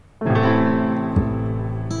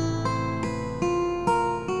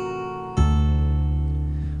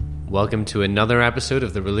Welcome to another episode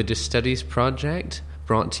of the Religious Studies Project,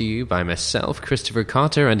 brought to you by myself, Christopher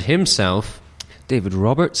Carter, and himself, David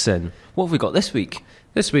Robertson. What have we got this week?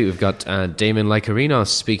 This week we've got Damon Lycarinos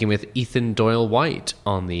speaking with Ethan Doyle White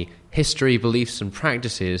on the history, beliefs and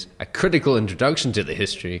practices, a critical introduction to the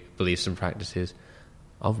history, beliefs and practices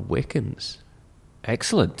of Wiccans.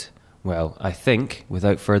 Excellent. Well, I think,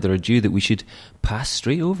 without further ado, that we should pass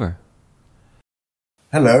straight over.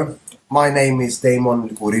 Hello, my name is Damon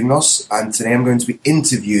Lycarinos, and today I'm going to be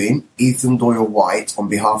interviewing Ethan Doyle White on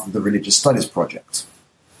behalf of the Religious Studies Project.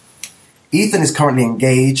 Ethan is currently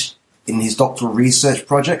engaged in his doctoral research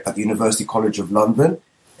project at the University College of London,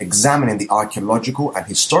 examining the archaeological and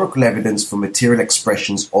historical evidence for material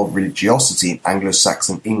expressions of religiosity in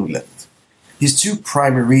Anglo-Saxon England. His two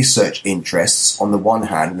primary research interests, on the one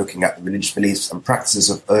hand looking at the religious beliefs and practices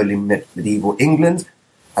of early medieval England,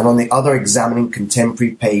 and on the other examining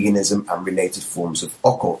contemporary paganism and related forms of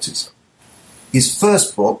occultism. His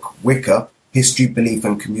first book, Wicca, History, Belief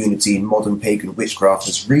and Community in Modern Pagan Witchcraft,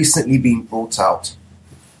 has recently been brought out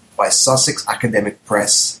by Sussex Academic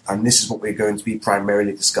Press, and this is what we're going to be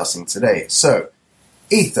primarily discussing today. So,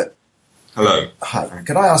 Ethan. Hello. Hi.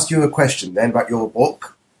 Could I ask you a question then about your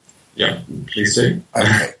book? Yeah, please do.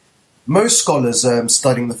 Okay. Most scholars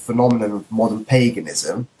studying the phenomenon of modern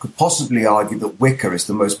paganism could possibly argue that Wicca is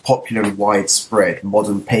the most popular and widespread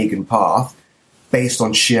modern pagan path, based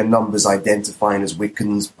on sheer numbers identifying as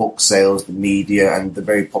Wiccans, book sales, the media, and the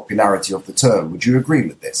very popularity of the term. Would you agree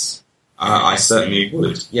with this? I certainly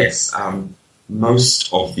would, yes.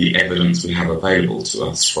 Most of the evidence we have available to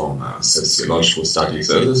us from sociological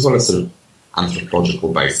studies, as well as sort of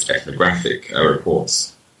anthropological-based ethnographic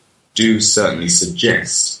reports, do certainly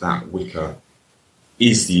suggest that Wicca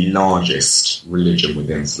is the largest religion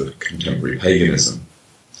within sort of contemporary paganism,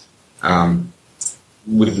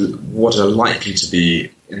 with what are likely to be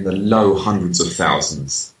in the low hundreds of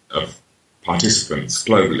thousands of participants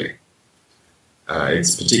globally.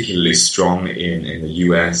 It's particularly strong in the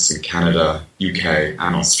US, in Canada, UK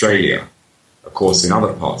and Australia. Of course, in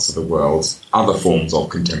other parts of the world, other forms of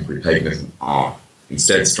contemporary paganism are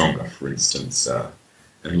instead stronger. For instance,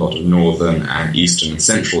 in a lot of northern and eastern and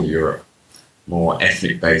central Europe, more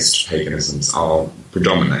ethnic-based paganisms are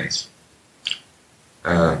predominate.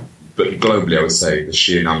 But globally, I would say the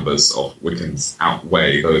sheer numbers of Wiccans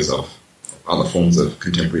outweigh those of other forms of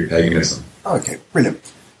contemporary paganism. Okay,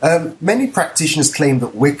 brilliant. Many practitioners claim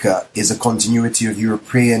that Wicca is a continuity of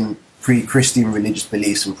European pre-Christian religious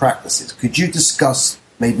beliefs and practices. Could you discuss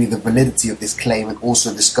maybe the validity of this claim and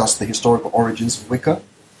also discuss the historical origins of Wicca?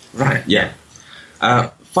 Right, yeah.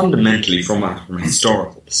 Fundamentally, from a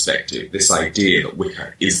historical perspective, this idea that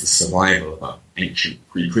Wicca is the survival of an ancient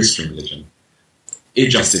pre-Christian religion, it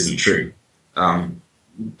just isn't true.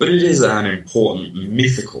 But it is an important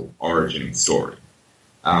mythical origin story,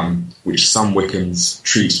 which some Wiccans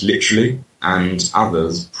treat literally, and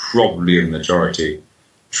others, probably the majority,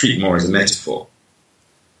 treat more as a metaphor.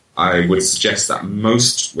 I would suggest that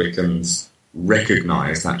most Wiccans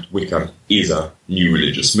recognise that Wicca is a new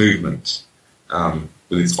religious movement,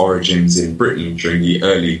 with its origins in Britain during the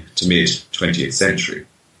early to mid-20th century.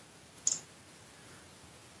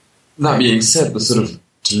 That being said,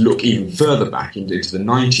 to look even further back into the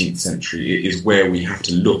 19th century is where we have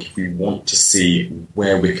to look if we want to see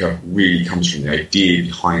where Wicca really comes from, the idea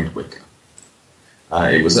behind Wicca.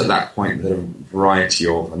 It was at that point that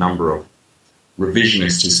a number of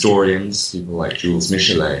revisionist historians, people like Jules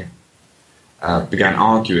Michelet, began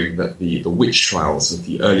arguing that the witch trials of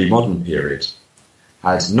the early modern period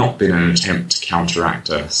had not been an attempt to counteract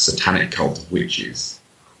a satanic cult of witches,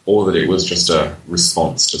 or that it was just a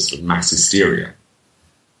response to sort of mass hysteria,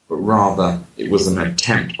 but rather it was an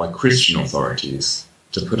attempt by Christian authorities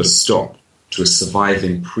to put a stop to a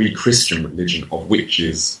surviving pre-Christian religion of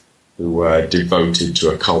witches who were devoted to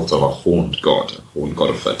a cult of a horned god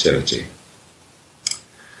of fertility.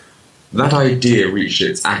 That idea reached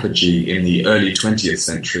its apogee in the early 20th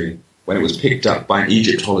century when it was picked up by an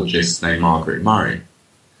Egyptologist named Margaret Murray.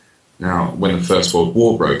 Now, when the First World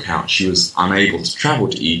War broke out, she was unable to travel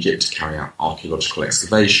to Egypt to carry out archaeological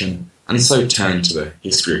excavation, and so turned to the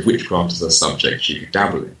history of witchcraft as a subject she could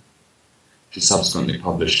dabble in. She subsequently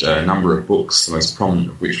published a number of books, the most prominent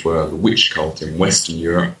of which were The Witch Cult in Western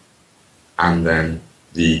Europe, and then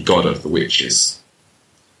The God of the Witches.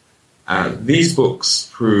 These books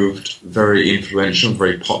proved very influential and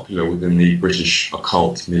very popular within the British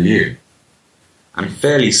occult milieu. And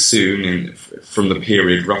fairly soon, from the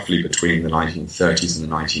period roughly between the 1930s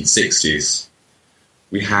and the 1960s,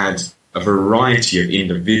 we had a variety of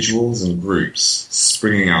individuals and groups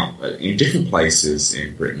springing up in different places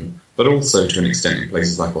in Britain, but but also to an extent in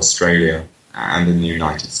places like Australia and in the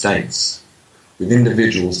United States, with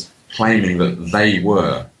individuals claiming that they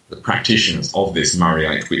were the practitioners of this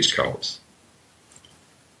Mariite witch cult.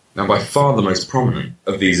 Now, by far the most prominent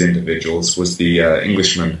of these individuals was the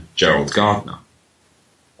Englishman Gerald Gardner.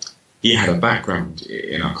 He had a background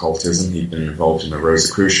in occultism. He'd been involved in the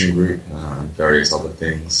Rosicrucian group and various other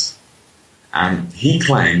things. And he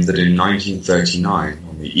claimed that in 1939,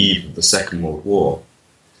 on the eve of the Second World War,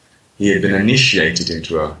 he had been initiated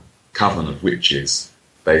into a coven of witches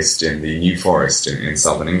based in the New Forest in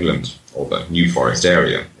southern England, or the New Forest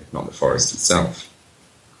area, if not the forest itself.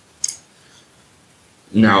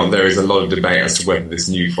 Now, there is a lot of debate as to whether this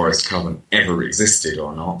New Forest coven ever existed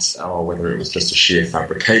or not, or whether it was just a sheer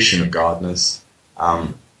fabrication of Gardner's.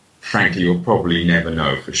 Frankly, you'll probably never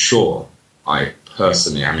know for sure. I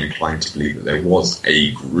personally am inclined to believe that there was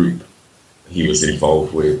a group he was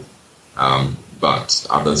involved with, but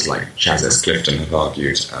others like Chas S. Clifton have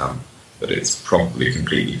argued that it's probably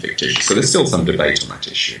completely fictitious. So there's still some debate on that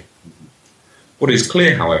issue. What is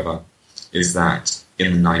clear, however, is that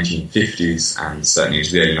in the 1950s and certainly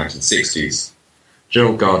into the early 1960s,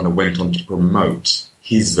 Gerald Gardner went on to promote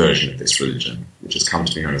his version of this religion, which has come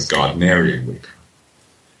to be known as Gardnerian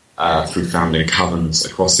Wicca, through founding covens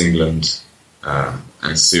across England,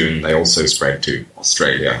 and soon they also spread to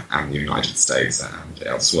Australia and the United States and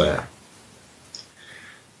elsewhere.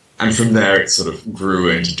 And from there it sort of grew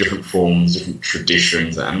into different forms, different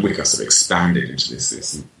traditions, and Wicca sort of expanded into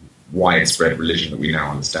this widespread religion that we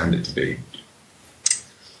now understand it to be.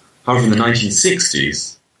 However, in the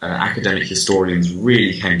 1960s, academic historians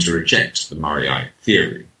really came to reject the Mariite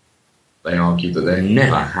theory. They argued that there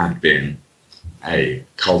never had been a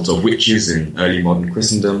cult of witches in early modern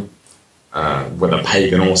Christendom, whether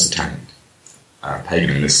pagan or satanic.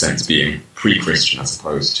 Pagan in this sense being pre-Christian as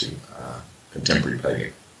opposed to contemporary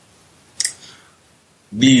pagan.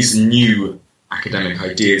 These new academic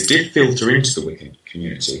ideas did filter into the Wiccan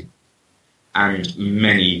community, and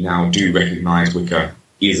many now do recognise Wicca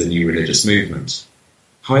is a new religious movement.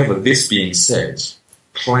 However, this being said,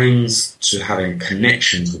 claims to having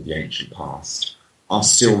connections with the ancient past are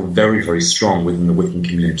still very, very strong within the Wiccan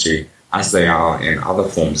community, as they are in other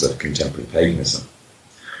forms of contemporary paganism.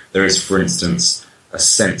 There is, for instance, a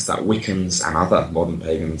sense that Wiccans and other modern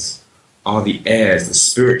pagans are the heirs, the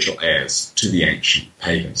spiritual heirs to the ancient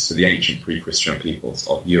pagans, to the ancient pre-Christian peoples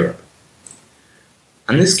of Europe.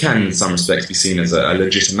 And this can, in some respects, be seen as a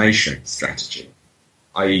legitimation strategy,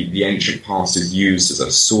 i.e. the ancient past is used as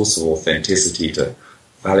a source of authenticity to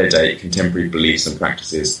validate contemporary beliefs and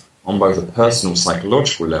practices on both a personal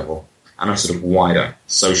psychological level and a sort of wider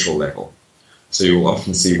social level. So you'll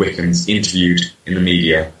often see Wiccans interviewed in the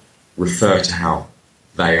media refer to how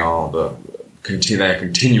they are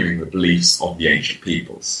continuing the beliefs of the ancient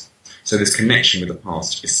peoples. So this connection with the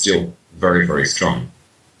past is still very, very strong.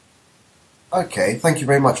 Okay, thank you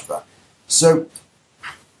very much for that. So,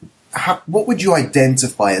 what would you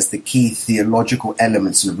identify as the key theological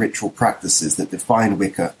elements and ritual practices that define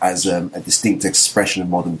Wicca as a distinct expression of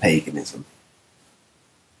modern paganism?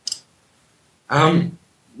 Dealing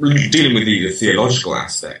with the theological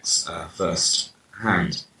aspects first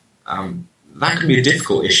hand, that can be a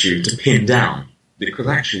difficult issue to pin down, because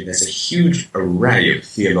actually there's a huge array of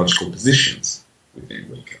theological positions within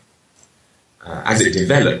Wicca. As it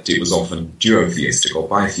developed, it was often duotheistic or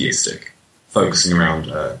bitheistic, focusing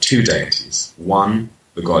around two deities. One,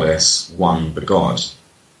 the goddess, one, the god.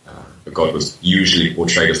 The god was usually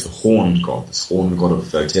portrayed as the horned god, this horned god of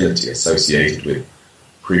fertility associated with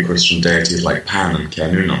pre-Christian deities like Pan and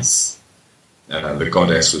Cernunnos. The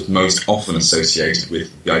goddess was most often associated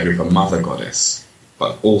with the idea of a mother goddess,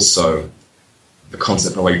 but also the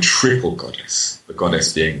concept of a triple goddess, the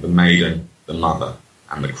goddess being the maiden, the mother,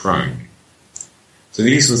 and the crone. So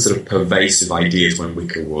these were sort of pervasive ideas when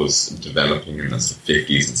Wicca was developing in the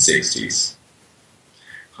 50s and 60s.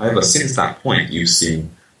 However, since that point, you've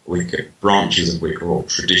seen Wicca, branches of Wicca or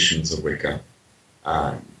traditions of Wicca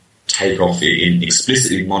take off in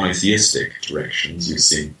explicitly monotheistic directions. You've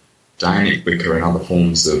seen Dianic Wicca and other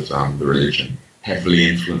forms of the religion heavily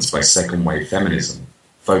influenced by second-wave feminism,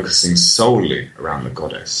 focusing solely around the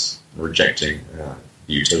goddess, rejecting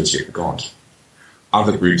the utility of the god.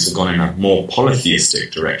 Other groups have gone in a more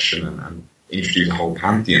polytheistic direction and introduced a whole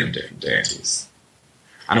pantheon of different deities.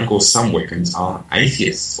 And of course, some Wiccans are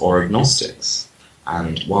atheists or agnostics,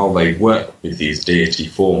 and while they work with these deity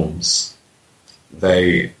forms,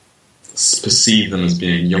 they perceive them as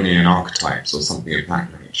being Jungian archetypes or something of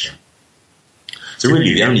that nature. So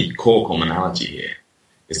really, the only core commonality here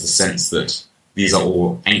is the sense that these are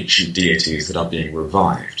all ancient deities that are being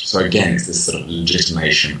revived. So again, it's this sort of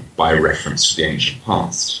legitimation by reference to the ancient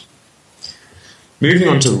past. Moving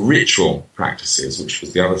on to ritual practices, which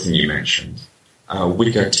was the other thing you mentioned,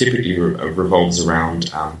 Wicca typically revolves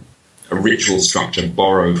around a ritual structure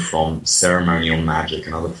borrowed from ceremonial magic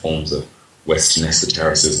and other forms of Western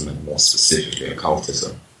esotericism and more specifically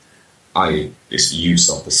occultism, i.e. this use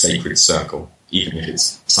of the sacred circle, even if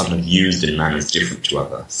it's sometimes used in manners different to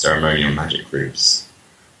other ceremonial magic groups.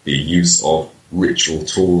 The use of ritual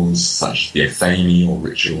tools such as the athame or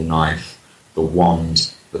ritual knife, the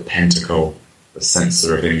wand, the pentacle, the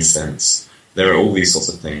censer of incense. There are all these sorts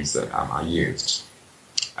of things that are used.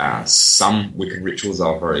 Some Wiccan rituals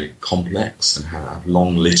are very complex and have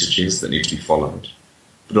long liturgies that need to be followed.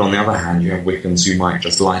 But on the other hand, you have Wiccans who might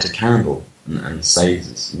just light a candle and say,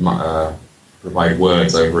 provide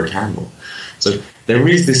words over a candle. So there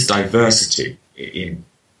is this diversity in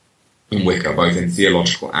Wicca, both in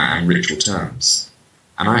theological and ritual terms.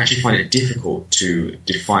 And I actually find it difficult to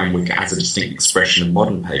define Wicca as a distinct expression of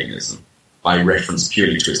modern paganism by reference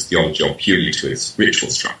purely to its theology or purely to its ritual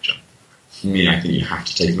structure. For me, I think you have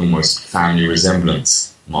to take an almost family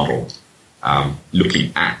resemblance model,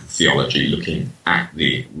 looking at the theology, looking at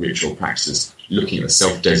the ritual practices, looking at the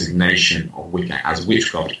self-designation of Wicca as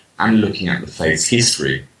witchcraft, and looking at the faith's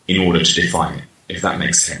history in order to define it, if that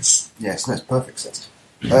makes sense. Yes, makes perfect sense.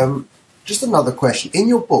 Just another question. In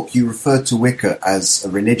your book, you refer to Wicca as a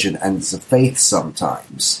religion and as a faith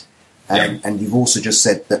sometimes. And you've also just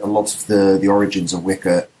said that a lot of the origins of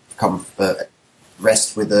Wicca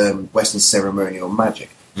rest with Western ceremonial magic.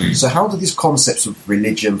 So how do these concepts of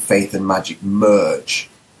religion, faith and magic merge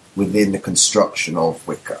within the construction of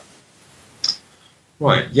Wicca?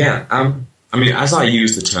 Right, yeah. I mean, as I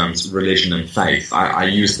use the terms religion and faith, I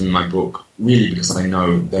use them in my book really because I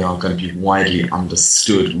know they are going to be widely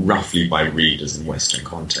understood roughly by readers in Western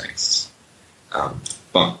contexts.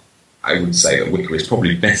 But I would say that Wicca is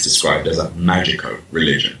probably best described as a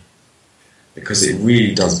magico-religion because it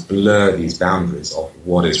really does blur these boundaries of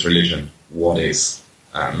what is religion, what is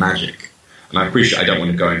magic. And I appreciate I don't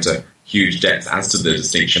want to go into huge depth as to the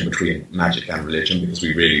distinction between magic and religion because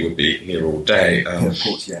we really would be here all day. Of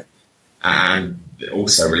course, yeah. And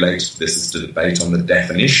also related to this is the debate on the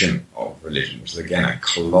definition of religion, which is again a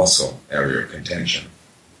colossal area of contention.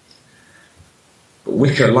 But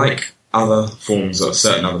Wicca, like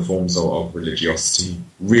certain other forms of religiosity,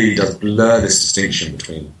 really does blur this distinction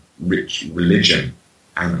between religion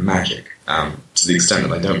and magic, to the extent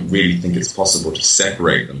that I don't really think it's possible to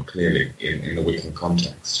separate them clearly in the Wiccan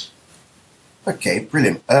context. Okay,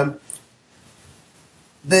 brilliant.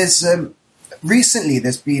 Recently,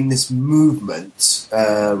 there's been this movement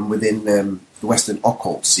within the Western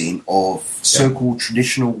occult scene of so-called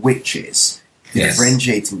traditional witches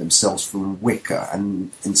differentiating themselves from Wicca,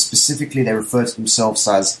 and specifically they refer to themselves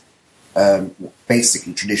as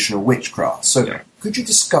basically traditional witchcraft. So could you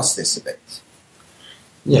discuss this a bit?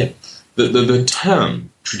 Yeah. The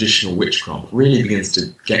term traditional witchcraft really begins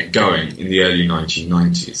to get going in the early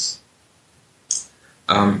 1990s.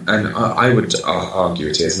 And I would argue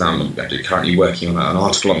it is, and I'm currently working on an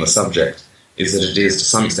article on the subject, is that it is to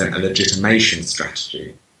some extent a legitimation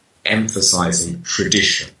strategy emphasizing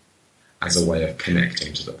tradition as a way of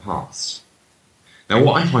connecting to the past. Now,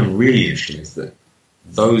 what I find really interesting is that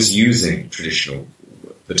those using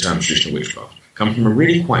the term traditional witchcraft come from a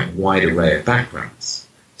really quite wide array of backgrounds.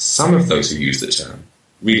 Some of those who use the term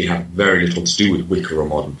really have very little to do with Wicca or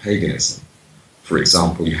modern paganism. For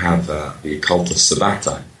example, you have the cult of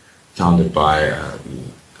Sabbatai, founded by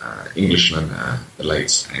the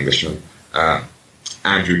late Englishman,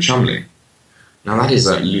 Andrew Chumley. Now, that is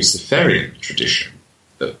a Luciferian tradition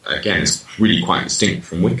that, again, is really quite distinct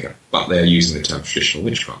from Wicca, but they're using the term traditional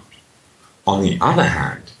witchcraft. On the other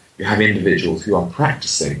hand, you have individuals who are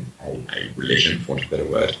practicing a religion, for want of a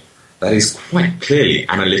better word, that is quite clearly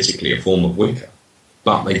analytically a form of Wicca,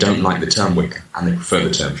 but they don't like the term Wicca, and they prefer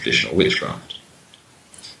the term traditional witchcraft.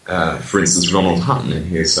 For instance, Ronald Hutton, in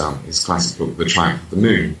his classic book, The Triumph of the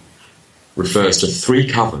Moon, refers to 3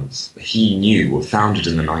 covens that he knew were founded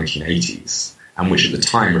in the 1980s, and which at the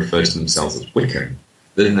time referred to themselves as Wiccan,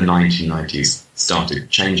 that in the 1990s started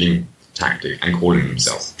changing tactic and calling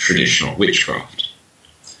themselves traditional witchcraft.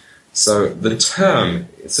 So the term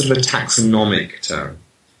is sort of a taxonomic term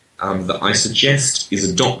that I suggest is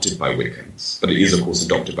adopted by Wiccans, but it is, of course,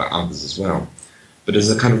 adopted by others as well, but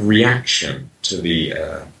as a kind of reaction to the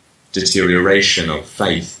deterioration of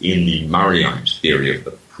faith in the Murrayite theory of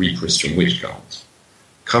the pre-Christian witch cult,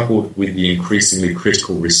 coupled with the increasingly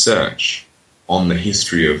critical research on the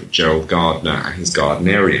history of Gerald Gardner and his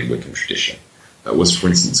Gardnerian Wiccan tradition, was, for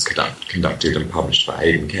instance, conducted and published by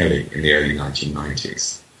Aidan Kelly in the early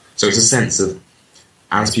 1990s. So it's a sense of,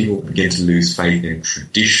 as people begin to lose faith in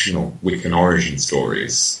traditional Wiccan origin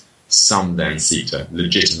stories, some then seek to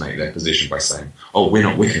legitimate their position by saying, oh, we're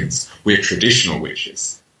not Wiccans, we're traditional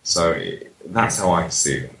witches. So that's how I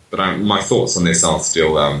perceive it. But my thoughts on this are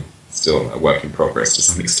still a work in progress to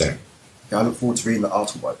some extent. Yeah, I look forward to reading the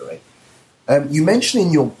article, by the way. You mention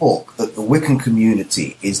in your book that the Wiccan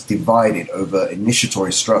community is divided over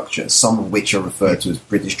initiatory structures, some of which are referred to as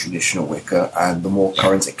British traditional Wicca and the more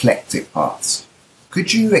current eclectic paths.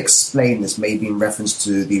 Could you explain this, maybe in reference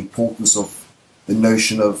to the importance of the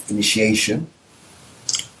notion of initiation?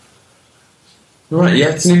 Right, yeah,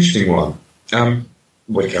 it's an interesting one.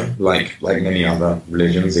 Wicca, like many other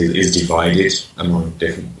religions, is divided among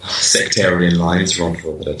different sectarian lines, for want of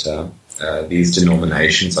a better term. These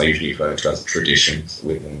denominations are usually referred to as traditions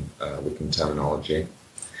within Wiccan terminology.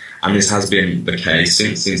 And this has been the case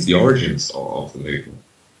since the origins of the movement.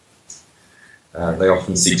 They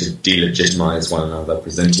often seek to delegitimize one another,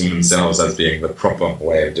 presenting themselves as being the proper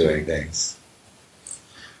way of doing things.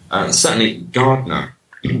 Certainly, Gardner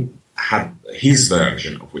had his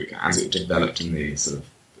version of Wicca as it developed in the sort of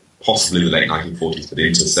possibly the late 1940s, but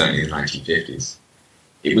into certainly the 1950s.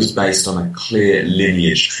 It was based on a clear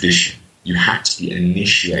lineage tradition. You had to be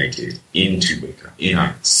initiated into Wicca in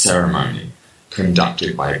a ceremony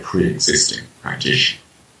conducted by a pre-existing practitioner.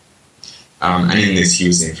 And in this, he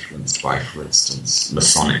was influenced by, for instance,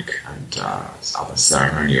 Masonic and other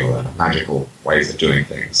ceremonial magical ways of doing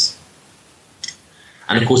things.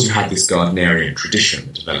 And of course, you had this Gardnerian tradition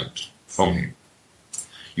that developed from him.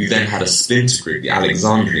 You then had a splinter group, the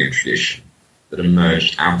Alexandrian tradition, that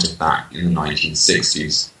emerged out of that in the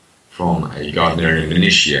 1960s from a Gardnerian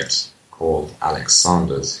initiate called Alex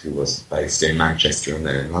Sanders, who was based in Manchester and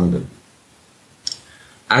then in London.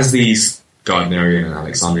 As these Gardnerian and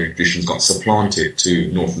Alexandrian traditions got supplanted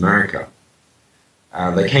to North America,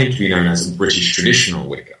 they came to be known as British traditional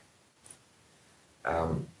Wicca.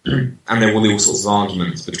 And there were all sorts of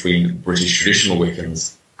arguments between British traditional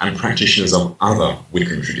Wiccans and practitioners of other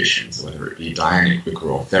Wiccan traditions, whether it be Dianic Wicca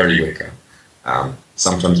or Fairy Wicca.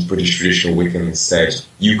 Sometimes British traditional Wiccans said,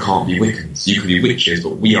 you can't be Wiccans, you can be witches,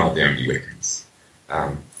 but we are the only Wiccans.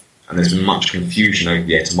 And there's been much confusion over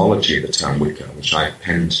the etymology of the term Wicca, which I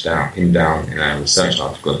pinned down in a research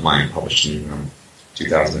article of mine published in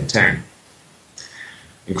 2010.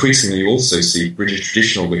 Increasingly, you also see British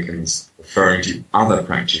traditional Wiccans referring to other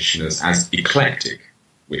practitioners as eclectic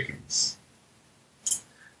Wiccans.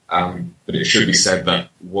 But it should be said that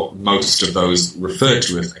what most of those referred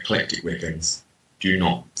to as eclectic Wiccans do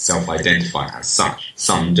not self-identify as such.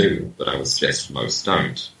 Some do, but I would suggest most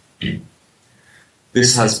don't.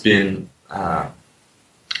 This has been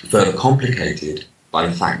further complicated by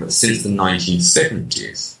the fact that since the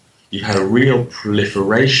 1970s, you've had a real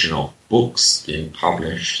proliferation of books being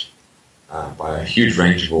published by a huge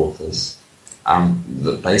range of authors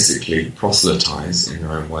that basically proselytize in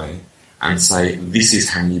their own way and say, this is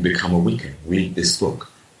how you become a Wiccan. Read this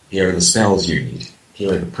book. Here are the spells you need.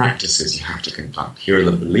 Here are the practices you have to conduct. Here are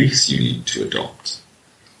the beliefs you need to adopt.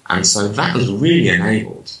 And so that has really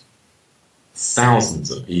enabled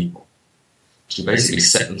thousands of people to basically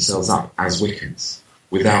set themselves up as Wiccans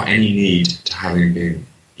without any need to having been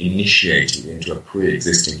initiated into a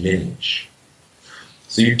pre-existing lineage.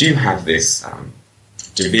 So you do have this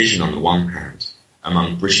division on the one hand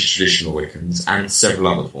among British traditional Wiccans and several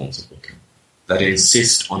other forms of Wicca that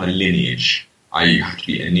insist on a lineage, i.e. you have to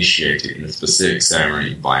be initiated in a specific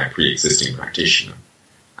ceremony by a pre-existing practitioner.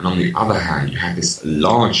 And on the other hand, you have this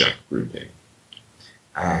larger grouping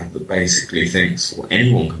that basically thinks, well,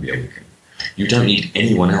 anyone can be a Wiccan. You don't need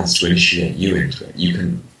anyone else to initiate you into it. You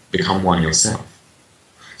can become one yourself.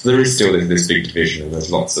 So there is still this big division, and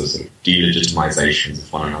there's lots of sort of delegitimizations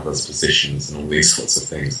of one another's positions and all these sorts of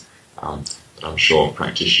things. But I'm sure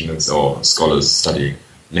practitioners or scholars studying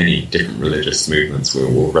many different religious movements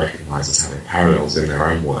will recognise as having parallels in their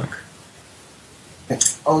own work. I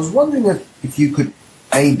was wondering if you could,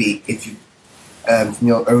 maybe, from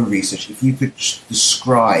your own research, if you could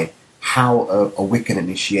describe how a Wiccan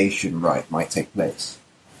initiation rite might take place.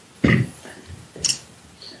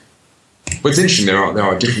 Well, it's interesting. There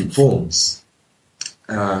are different forms.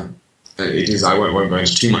 It is. I won't go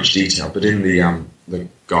into too much detail, but in the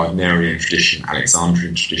Gardnerian tradition,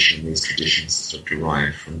 Alexandrian tradition, these traditions sort of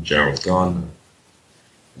derived from Gerald Gardner.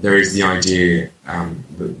 There is the idea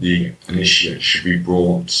that the initiate should be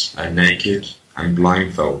brought naked and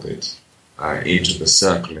blindfolded into the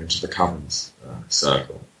circle, into the coven's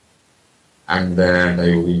circle, and there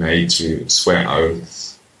they will be made to swear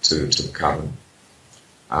oaths to the coven.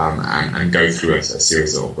 and go through a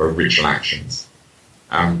series of ritual actions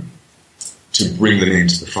to bring them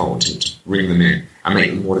into the fold, to bring them in and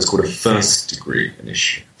make them what is called a first degree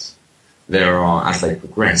initiate. There are, as they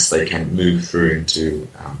progress, they can move through into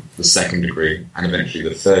the second degree and eventually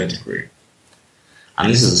the third degree. And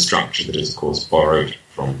this is a structure that is, of course, borrowed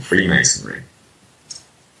from Freemasonry.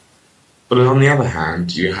 But on the other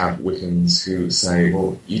hand, you have Wiccans who say,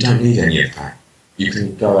 well, you don't need any of that. You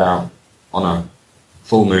can go out on a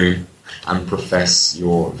full moon and profess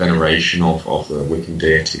your veneration of the Wiccan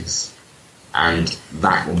deities, and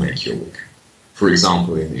that will make you a Wiccan. For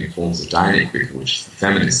example, in forms of Dianic Wicca, which is the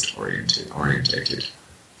feminist-orientated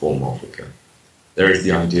form of Wicca, there is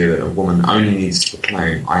the idea that a woman only needs to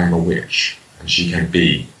proclaim, I am a witch, and she can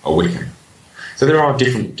be a Wiccan. So there are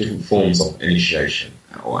different forms of initiation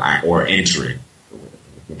or entering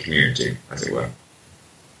the community, as it were.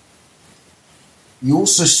 You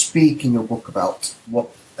also speak in your book about what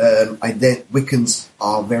Wiccans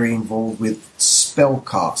are very involved with spell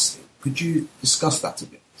casting. Could you discuss that a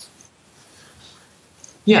bit?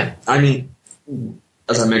 Yeah, I mean,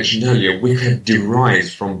 as I mentioned earlier, Wicca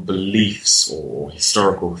derives from beliefs or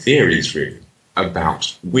historical theories, really,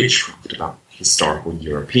 about witchcraft, about historical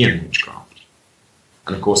European witchcraft.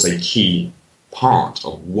 And of course, a key part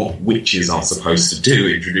of what witches are supposed to do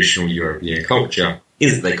in traditional European culture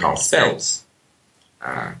is that they cast spells.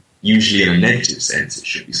 Usually in a negative sense, it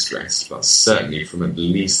should be stressed, but certainly from at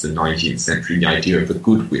least the 19th century, the idea of the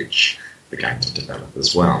good witch began to develop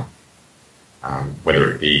as well.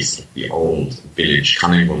 Whether it be sort of the old village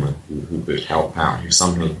cunning woman who could help out, who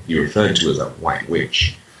sometimes be referred to as a white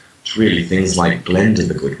witch, to really things like Glenda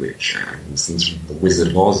the Good Witch and things from the Wizard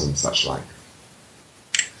of Oz and such like.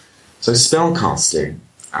 So spellcasting,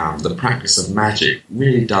 the practice of magic,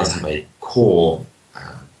 really does have a core.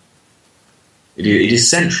 It is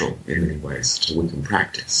central in many ways to Wiccan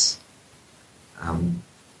practice.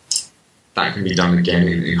 That can be done again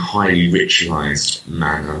in highly ritualized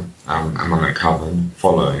manner among a coven,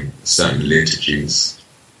 following certain liturgies,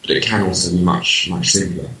 but it can also be much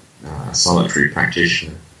simpler. A solitary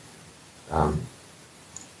practitioner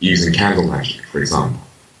using candle magic, for example.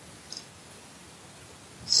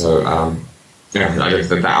 So, I don't know if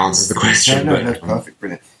that answers the question. No, that's perfect,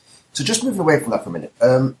 brilliant. So just moving away from that for a minute,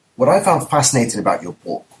 what I found fascinating about your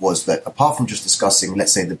book was that apart from just discussing,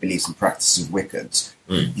 let's say, the beliefs and practices of Wiccans,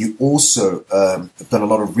 you also have done a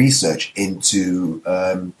lot of research into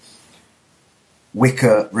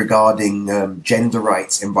Wicca regarding gender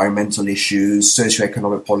rights, environmental issues,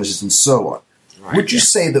 socioeconomic policies, and so on. Right, Would you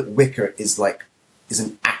say that Wicca is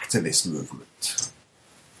an activist movement?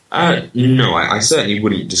 No, I certainly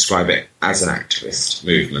wouldn't describe it as an activist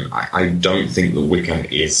movement. I don't think that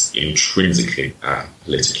Wicca is intrinsically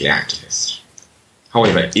politically activist.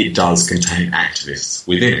 However, it does contain activists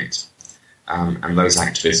within it. And those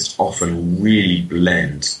activists often really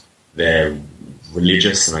blend their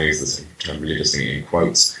religious, and I use the term religious in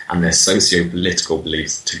quotes, and their socio-political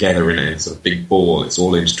beliefs together in a sort of big ball. It's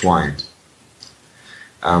all intertwined.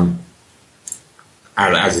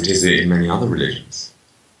 As it is in many other religions.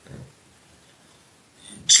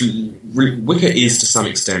 Wicca is, to some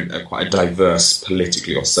extent, quite a diverse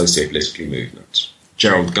politically or socio-politically movement.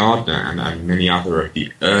 Gerald Gardner and many other of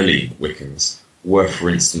the early Wiccans were, for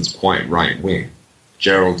instance, quite right-wing.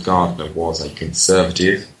 Gerald Gardner was a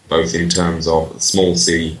conservative, both in terms of small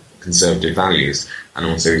c conservative values, and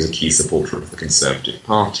also was a key supporter of the Conservative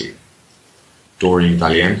Party. Doreen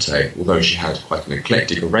Valiente, although she had quite an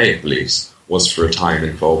eclectic array of beliefs, was for a time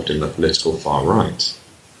involved in the political far right.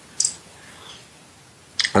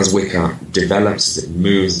 As Wicca develops, as it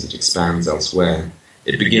moves, as it expands elsewhere,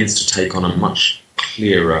 it begins to take on a much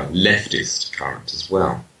clearer leftist current as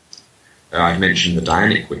well. I've mentioned the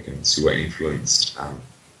Dianic Wiccans, who were influenced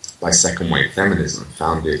by second-wave feminism,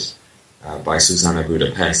 founded by Susanna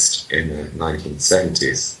Budapest in the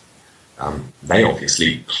 1970s. They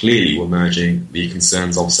obviously clearly were merging the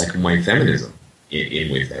concerns of second-wave feminism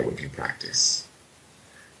in with their Wiccan practice.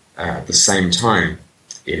 At the same time,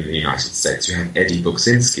 in the United States, you have Eddie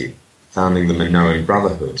Buksinski founding the Minoan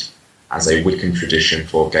Brotherhood as a Wiccan tradition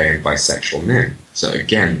for gay and bisexual men. So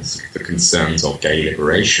again, the concerns of gay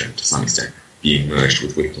liberation, to some extent, being merged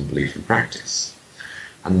with Wiccan belief and practice.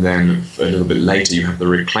 And then a little bit later, you have the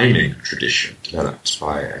reclaiming tradition developed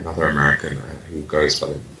by another American who goes by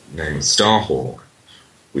the name of Starhawk,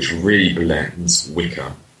 which really blends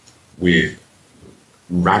Wicca with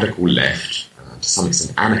radical left, to some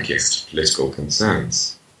extent anarchist political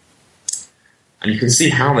concerns. And you can see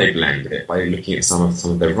how they blend it by looking at some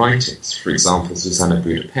of their writings. For example, Susanna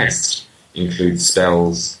Budapest includes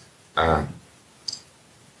spells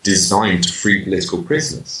designed to free political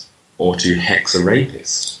prisoners or to hex a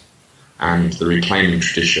rapist. And the reclaiming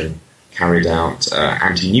tradition carried out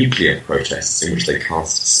anti-nuclear protests in which they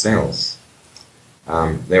cast spells.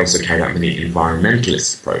 They also carried out many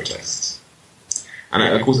environmentalist protests. And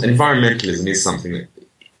of course, environmentalism is something that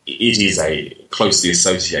it is closely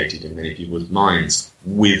associated in many people's minds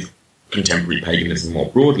with contemporary paganism more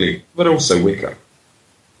broadly, but also Wicca.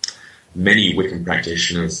 Many Wiccan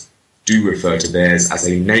practitioners do refer to theirs as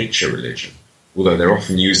a nature religion, although they're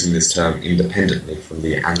often using this term independently from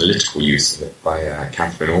the analytical use of it by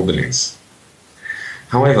Catherine Albanese.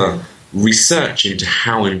 However, research into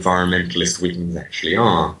how environmentalist Wiccans actually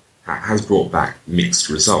are has brought back mixed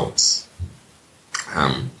results.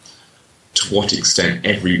 To what extent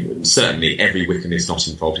certainly every Wiccan is not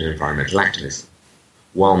involved in environmental activism.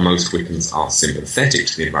 While most Wiccans are sympathetic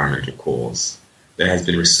to the environmental cause, there has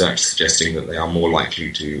been research suggesting that they are more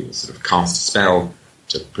likely to sort of cast a spell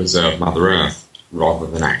to preserve Mother Earth rather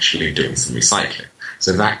than actually doing some recycling.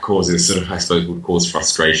 So that causes sort of, I suppose, would cause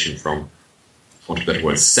frustration from, for want of a better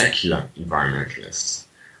word, secular environmentalists,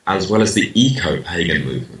 as well as the eco-pagan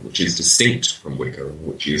movement, which is distinct from Wicca and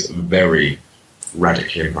which is very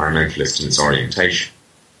radically environmentalist in its orientation.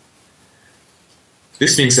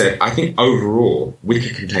 This being said, I think overall,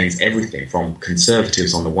 Wicca contains everything from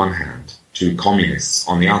conservatives on the one hand to communists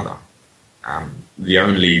on the other. The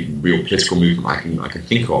only real political movement I can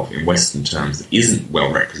think of in Western terms that isn't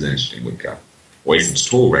well represented in Wicca, or isn't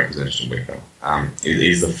at all represented in Wicca,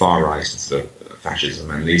 is the far right and sort of fascism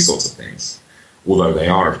and these sorts of things. Although they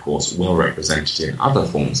are, of course, well represented in other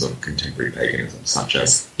forms of contemporary paganism, such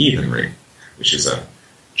as heathenry, which is a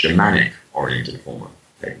Germanic-oriented form of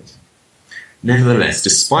paganism. Nevertheless,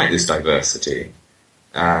 despite this diversity,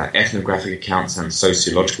 ethnographic accounts and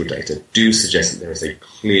sociological data do suggest that there is a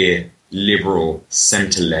clear liberal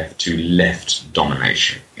centre-left to left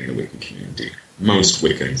domination in the Wiccan community. Most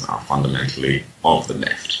Wiccans are fundamentally of the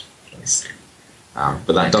left, basically.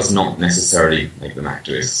 But that does not necessarily make them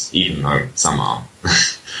activists, even though some are.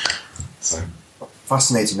 So,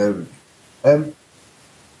 fascinating overview.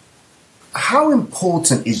 How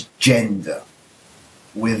important is gender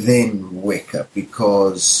within Wicca?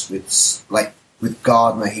 Because it's like with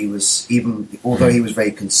Gardner, he was, even although he was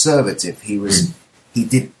very conservative, he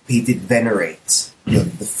did venerate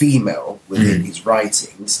the female within his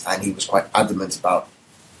writings, and he was quite adamant about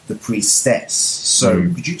the priestess. So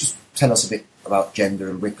could you just tell us a bit about gender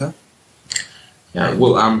in Wicca? Yeah,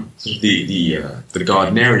 well, sort of the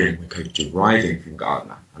Gardnerian Wicca deriving from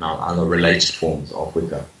Gardner and other related forms of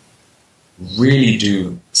Wicca really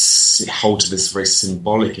do hold to this very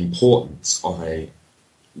symbolic importance of a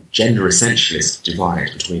gender essentialist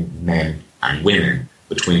divide between men and women,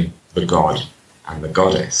 between the god and the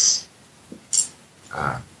goddess.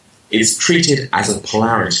 It's treated as a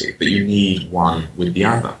polarity, that you need one with the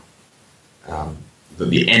other, that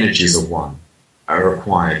the energies of one are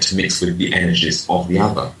required to mix with the energies of the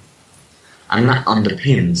other. And that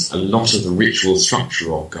underpins a lot of the ritual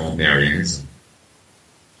structure of Gardnerianism.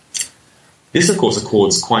 This, of course,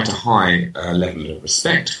 accords quite a high level of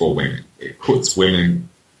respect for women. It puts women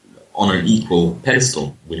on an equal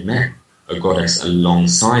pedestal with men, a goddess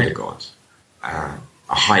alongside a god, a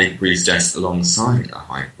high priestess alongside a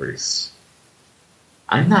high priest.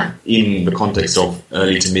 And that, in the context of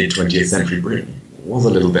early to mid-20th century Britain, was a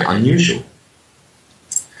little bit unusual.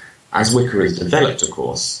 As Wicca has developed, of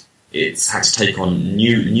course, it's had to take on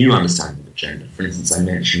new understanding of gender. For instance, I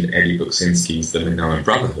mentioned Eddie Buksinski's The Minoan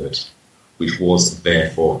Brotherhood, which was there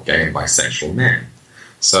for gay and bisexual men.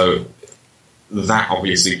 So that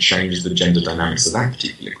obviously changed the gender dynamics of that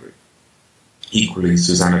particular group. Equally,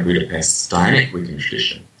 Susanna Budapest's Dianic Wiccan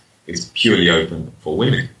tradition is purely open for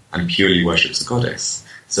women and purely worships a goddess.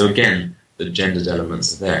 So again, the gendered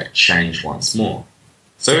elements there change once more.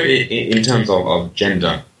 So in terms of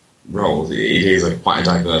gender roles, it is quite a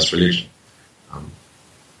diverse religion.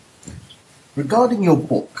 Regarding your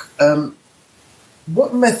book,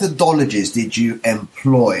 what methodologies did you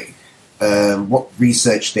employ? What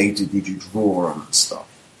research data did you draw on and stuff?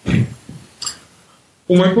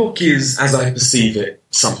 Well, my book is, as I perceive it,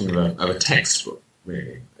 something of a textbook,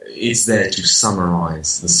 really. It's there to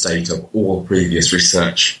summarise the state of all previous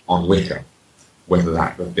research on Wicca, whether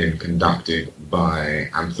that have been conducted by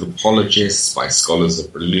anthropologists, by scholars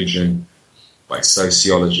of religion, by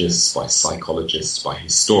sociologists, by psychologists, by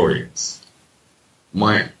historians.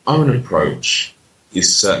 My own approach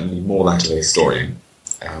is certainly more that of a historian.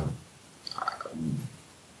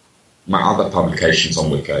 My other publications on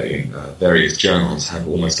Wicca in various journals have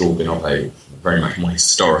almost all been of a very much more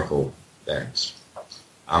historical bent.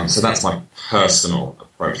 So that's my personal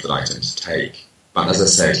approach that I tend to take. But as I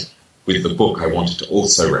said, with the book I wanted to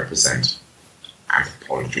also represent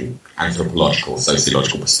anthropological,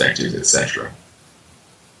 sociological perspectives, etc.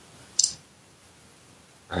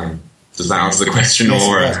 Does that answer the question? Yes,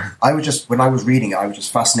 or I was just, when I was reading it, I was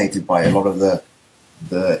just fascinated by a lot of the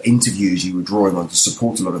interviews you were drawing on to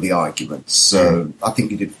support a lot of the arguments. So I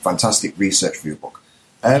think you did fantastic research for your book.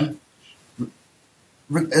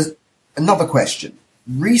 Another question.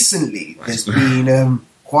 Recently, there's been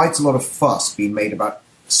quite a lot of fuss being made about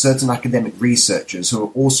certain academic researchers who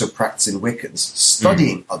are also practicing Wiccans,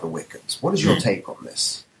 studying other Wiccans. What is your take on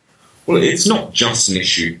this? Well, it's not just an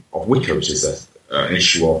issue of Wicca, which is an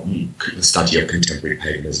issue of the study of contemporary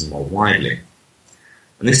paganism more widely.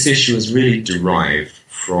 And this issue is really derived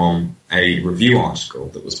from a review article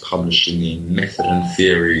that was published in the Method and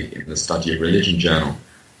Theory in the Study of Religion journal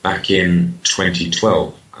back in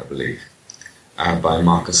 2012, I believe, by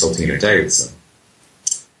Marcus Altina Davidson.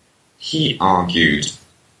 He argued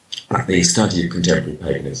that the study of contemporary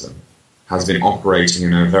paganism has been operating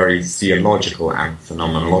in a very theological and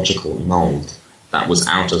phenomenological mould that was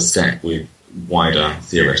out of step with wider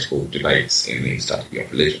theoretical debates in the study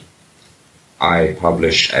of religion. I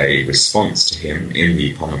published a response to him in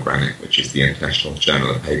the Pomegranate, which is the International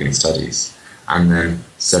Journal of Pagan Studies, and then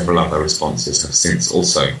several other responses have since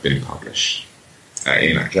also been published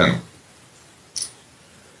in that journal.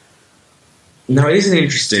 Now, it is an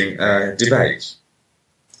interesting debate.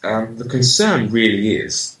 The concern really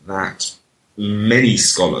is that many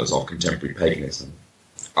scholars of contemporary paganism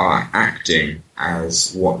are acting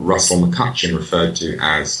as what Russell McCutcheon referred to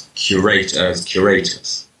as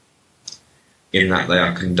curators, in that they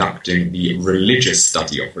are conducting the religious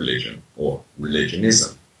study of religion, or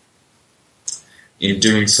religionism. In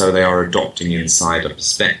doing so, they are adopting insider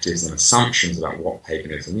perspectives and assumptions about what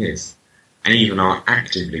paganism is, and even are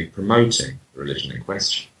actively promoting the religion in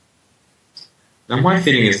question. Now, my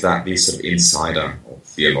feeling is that these sort of insider or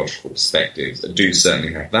theological perspectives do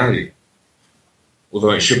certainly have value,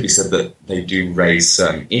 although it should be said that they do raise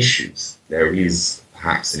certain issues. There is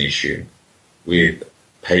perhaps an issue with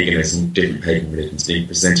paganism, different pagan religions being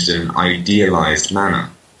presented in an idealized manner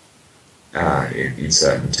in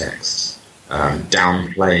certain texts,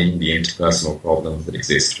 downplaying the interpersonal problems that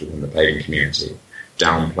exist within the pagan community,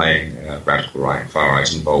 downplaying radical right, far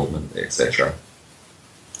right involvement, etc.,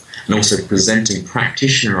 and also presenting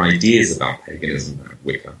practitioner ideas about paganism and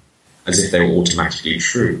Wicca as if they were automatically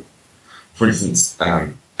true. For instance,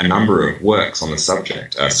 a number of works on the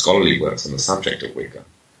subject, scholarly works on the subject of Wicca,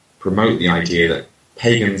 promote the idea that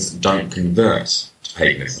pagans don't convert to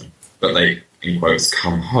paganism, but they, in quotes,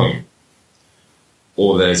 come home.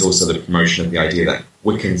 Or there's also the promotion of the idea that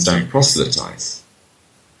Wiccans don't proselytize.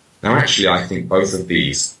 Now, actually, I think both of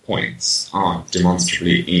these points are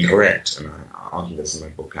demonstrably incorrect, and I argue this in my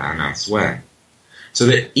book and elsewhere. So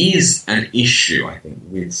there is an issue, I think,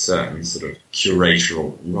 with certain sort of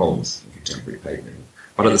curatorial roles in contemporary paganism,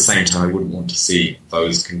 but at the same time, I wouldn't want to see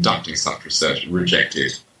those conducting such research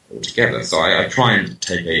rejected altogether. So I try and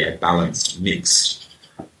take a balanced, mixed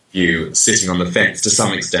view, sitting on the fence to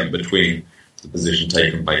some extent between the position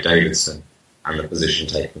taken by Davidson and the position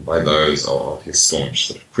taken by those of his staunch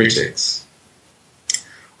sort of critics.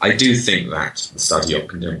 I do think that the study of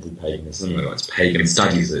contemporary paganism, or it's pagan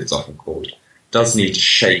studies as it's often called, does need to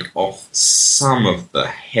shake off some of the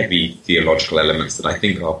heavy theological elements that I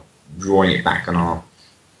think are drawing it back and are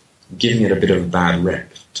giving it a bit of a bad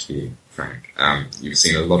rep, to be frank. You've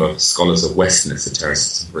seen a lot of scholars of Western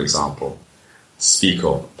esotericism, for example, speak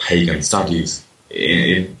of pagan studies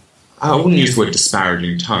in I wouldn't use the word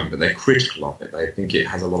disparaging tone, but they're critical of it. They think it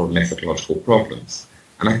has a lot of methodological problems.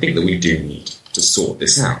 And I think that we do need to sort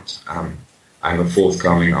this out. I have a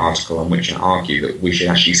forthcoming article on which I argue that we should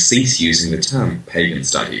actually cease using the term pagan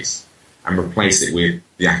studies and replace it with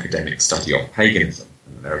the academic study of paganism.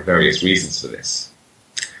 And there are various reasons for this.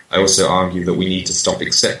 I also argue that we need to stop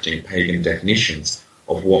accepting pagan definitions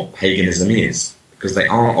of what paganism is, because they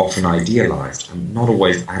are often idealized and not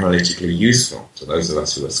always analytically useful to those of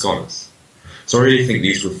us who are scholars. So I really think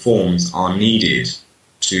these reforms are needed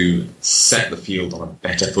to set the field on a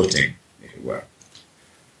better footing, if it were.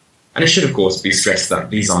 And it should, of course, be stressed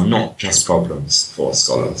that these are not just problems for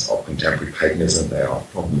scholars of contemporary paganism. They are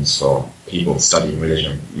problems for people studying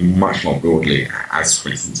religion much more broadly, as, for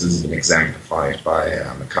instance, has been exemplified by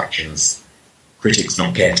McCutcheon's Critics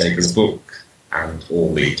Not Caretakers book, and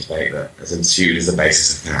all the debate that has ensued is the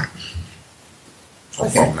basis of that. Or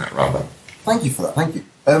from that, rather. Thank you for that, thank you.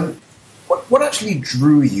 What actually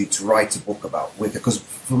drew you to write a book about Wicca? Because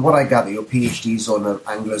from what I gather, your PhD's on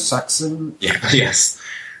Anglo-Saxon. Yeah, yes.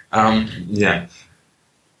 Yeah.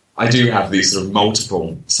 I do have these sort of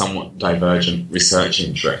multiple, somewhat divergent research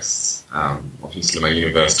interests. Obviously, my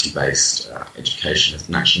university-based education has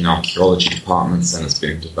naturally in archaeology departments and has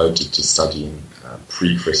been devoted to studying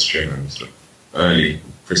pre-Christian and sort of early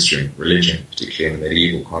Christian religion, particularly in the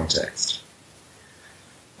medieval context.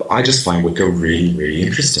 But I just find Wicca really, really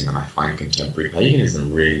interesting, and I find contemporary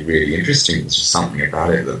paganism really, really interesting. There's just something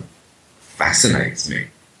about it that fascinates me.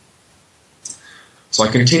 So I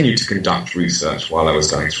continued to conduct research while I was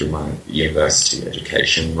going through my university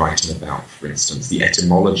education, writing about, for instance, the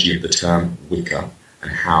etymology of the term Wicca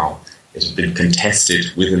and how it had been contested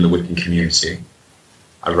within the Wiccan community.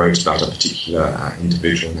 I wrote about a particular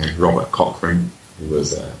individual named Robert Cochrane, who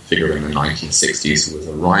was a figure in the 1960s who was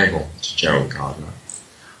a rival to Gerald Gardner.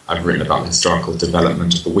 I've written about the historical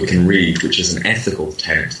development of the Wiccan Rede, which is an ethical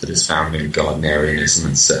tenet that is found in Gardnerianism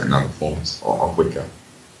and certain other forms of Wicca.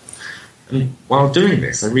 And while doing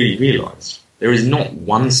this, I really realised there is not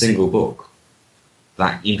one single book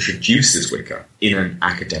that introduces Wicca in an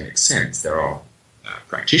academic sense. There are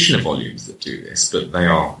practitioner volumes that do this, but they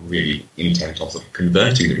are really intent on sort of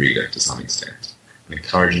converting the reader to some extent and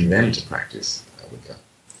encouraging them to practice Wicca.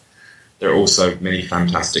 There are also many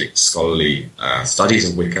fantastic scholarly studies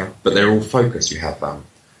of Wicca, but they're all focused. You have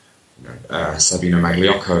Sabino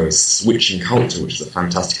Magliocco's Witching Culture, which is a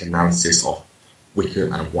fantastic analysis of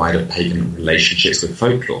Wicca and wider pagan relationships with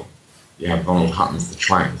folklore. You have Ronald Hutton's The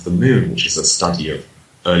Triumph of the Moon, which is a study of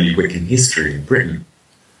early Wiccan history in Britain.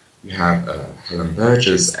 You have Helen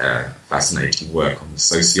Berger's fascinating work on the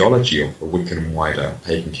sociology of the Wiccan and wider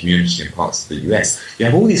pagan community in parts of the US. You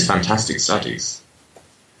have all these fantastic studies.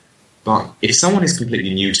 But if someone is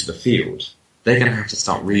completely new to the field, they're going to have to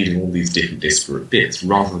start reading all these different disparate bits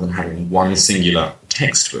rather than having one singular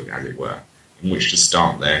textbook, as it were, in which to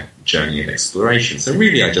start their journey of exploration. So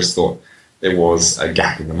really, I just thought there was a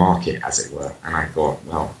gap in the market, as it were, and I thought,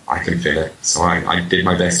 well, I can fill it. So I did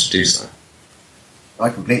my best to do so. I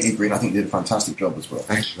completely agree, and I think you did a fantastic job as well.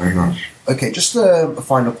 Thank you very much. Okay, just a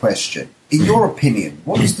final question. In your opinion,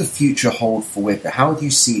 what does the future hold for Wicca? How do you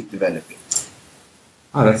see it developing?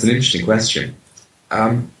 Oh, that's an interesting question.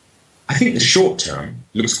 I think the short term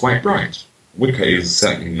looks quite bright. Wicca is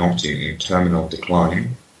certainly not in terminal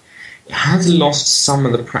decline. It has lost some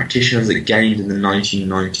of the practitioners it gained in the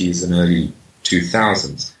 1990s and early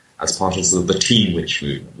 2000s as part of sort of the teen witch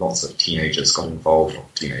movement. Lots of teenagers got involved, or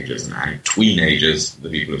teenagers and tweenagers, the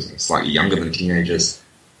people who are slightly younger than teenagers.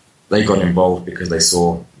 They got involved because they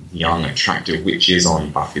saw young, attractive witches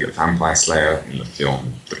on Buffy the Vampire Slayer, in the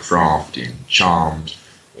film The Craft, in Charmed,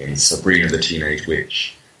 in Sabrina the Teenage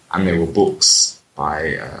Witch, and there were books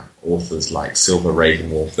by authors like Silver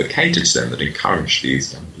Ravenwolf that catered to them, that encouraged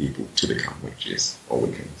these young people to become witches or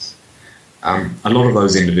Wiccans. A lot of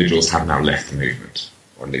those individuals have now left the movement,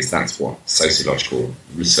 or at least that's what sociological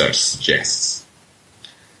research suggests.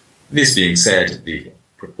 This being said, the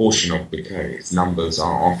proportion of Wicca, its numbers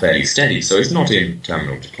are fairly steady, so it's not in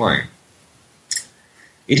terminal decline.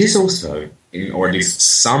 It is also, or at least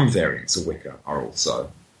some variants of Wicca are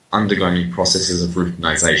also undergoing processes of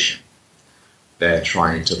routinization. They're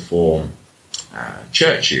trying to form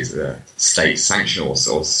churches, state-sanctioned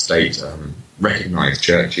or state-recognized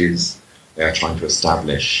churches. They are trying to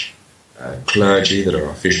establish clergy that are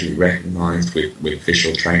officially recognized with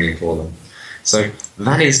official training for them. So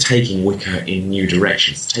that is taking Wicca in new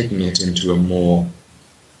directions, taking it into a more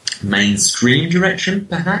mainstream direction,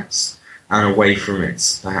 perhaps, and away from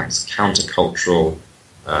its perhaps countercultural,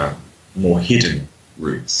 more hidden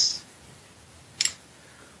roots.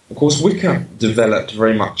 Of course, Wicca developed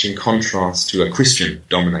very much in contrast to a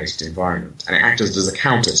Christian-dominated environment, and it acted as a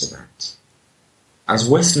counter to that. As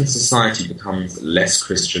Western society becomes less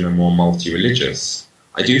Christian and more multi-religious,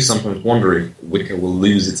 I do sometimes wonder if Wicca will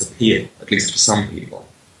lose its appeal, at least for some people.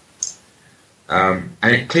 And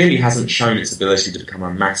it clearly hasn't shown its ability to become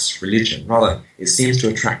a mass religion. Rather, it seems to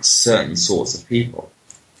attract certain sorts of people.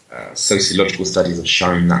 Sociological studies have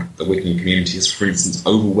shown that the Wiccan community is, for instance,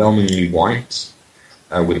 overwhelmingly white,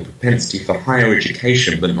 with a propensity for higher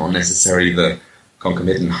education, but not necessarily the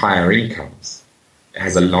concomitant higher incomes. It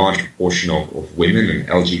has a large proportion of women and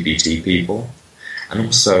LGBT people, and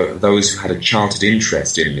also those who had a childhood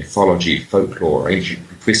interest in mythology, folklore, or ancient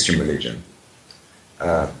Christian religion.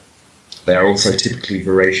 They are also typically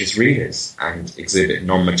voracious readers and exhibit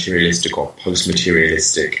non-materialistic or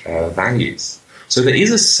post-materialistic values. So there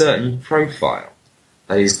is a certain profile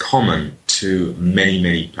that is common to many,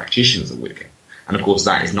 many practitioners of Wicca. And of course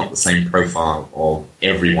that is not the same profile of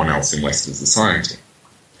everyone else in Western society.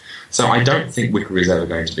 So I don't think Wicca is ever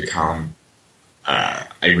going to become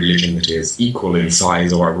a religion that is equal in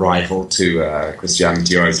size or a rival to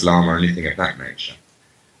Christianity or Islam or anything of that nature.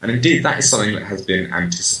 And indeed, that is something that has been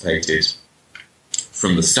anticipated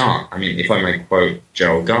from the start. I mean, if I may quote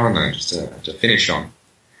Gerald Garner, just to finish on,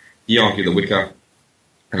 he argued that Wicca,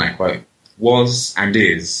 and I quote, was and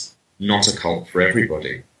is not a cult for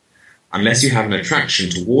everybody. Unless you have an attraction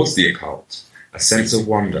towards the occult, a sense of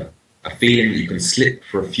wonder, a feeling that you can slip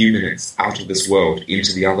for a few minutes out of this world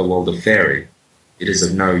into the other world of fairy, it is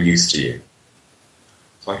of no use to you.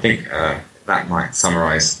 So I think that might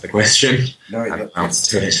summarise the question. No, and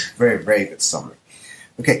answer to it. Very, very good summary.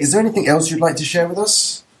 Okay, is there anything else you'd like to share with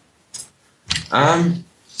us?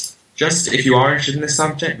 Just if you are interested in this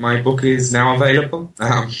subject, my book is now available.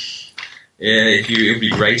 It would be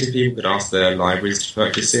great if people could ask their libraries to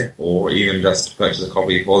purchase it, or even just to purchase a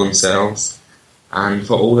copy for themselves and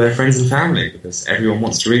for all their friends and family, because everyone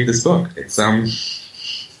wants to read this book. It's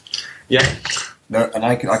yeah. No, and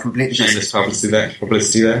I completely shameless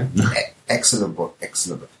publicity there. Excellent book,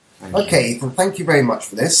 excellent book. Okay, Ethan, thank you very much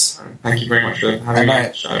for this. Thank you very much for having me on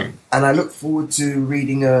the show. And I look forward to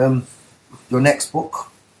reading your next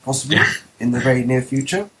book, possibly in the very near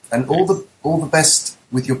future. And all the best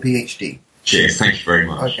with your PhD. Cheers, thank you very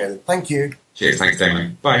much. Okay, thank you. Cheers, thanks,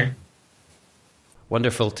 Damon. Bye.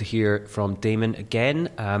 Wonderful to hear from Damon again.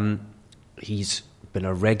 He's been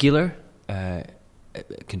a regular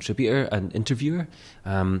contributor and interviewer.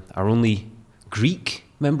 Our only Greek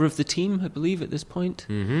member of the team, I believe, at this point.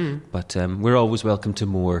 Mm-hmm. But we're always welcome to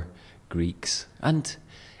more Greeks and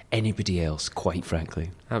anybody else, quite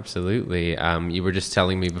frankly. Absolutely. You were just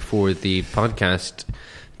telling me before the podcast,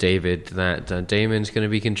 David, that Damon's going to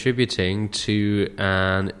be contributing to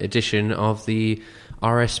an edition of the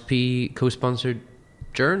RSP co-sponsored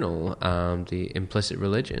journal, The Implicit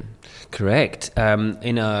Religion. Correct.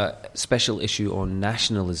 In a special issue on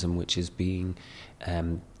nationalism, which is being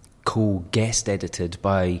co-guest edited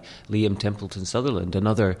by Liam Templeton Sutherland,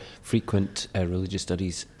 another frequent religious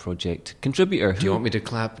studies project contributor. Do you want me to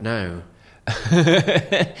clap now?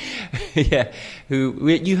 Yeah, who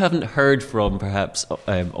you haven't heard from perhaps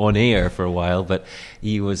on air for a while, but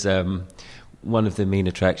he was one of the main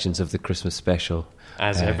attractions of the Christmas special.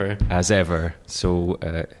 As ever. So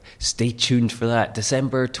stay tuned for that.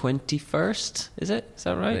 December 21st, is it? Is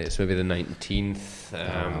that right? It's maybe the 19th.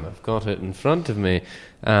 I've got it in front of me.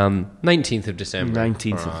 19th of December.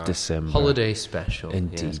 19th of December. Holiday special.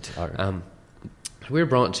 Indeed. Yes. We're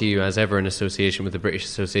brought to you, as ever, in association with the British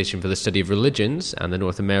Association for the Study of Religions and the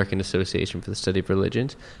North American Association for the Study of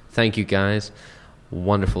Religions. Thank you, guys.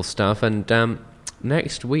 Wonderful stuff. And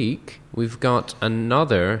next week, we've got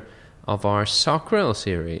another of our Sockrell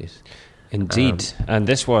series. Indeed. And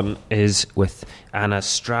this one is with Anna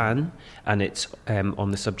Strachan, and it's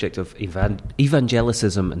on the subject of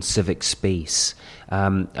evangelicism and civic space.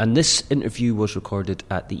 And this interview was recorded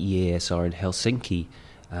at the EASR in Helsinki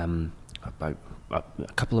about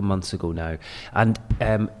a couple of months ago now. And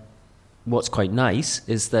what's quite nice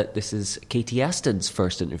is that this is Katie Aston's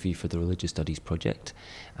first interview for the Religious Studies Project.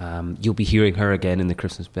 You'll be hearing her again in the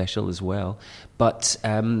Christmas special as well. But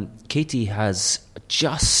Katie has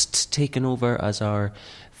just taken over as our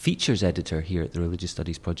features editor here at the Religious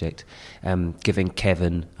Studies Project, giving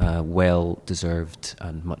Kevin a well-deserved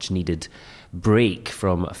and much-needed break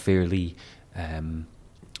from a fairly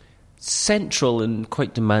central and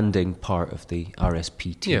quite demanding part of the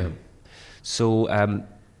RSP team. Yeah. So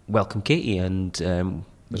welcome, Katie, and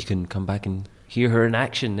you can come back and hear her in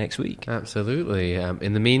action next week. Absolutely.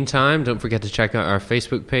 In the meantime, don't forget to check out our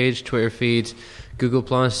Facebook page, Twitter feed, Google+,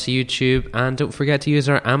 YouTube, and don't forget to use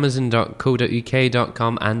our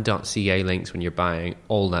amazon.co.uk.com and .ca links when you're buying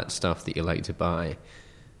all that stuff that you like to buy,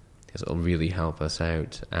 because it'll really help us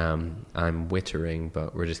out. I'm wittering,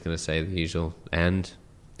 but we're just going to say the usual end.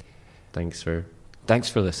 Thanks for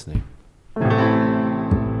listening.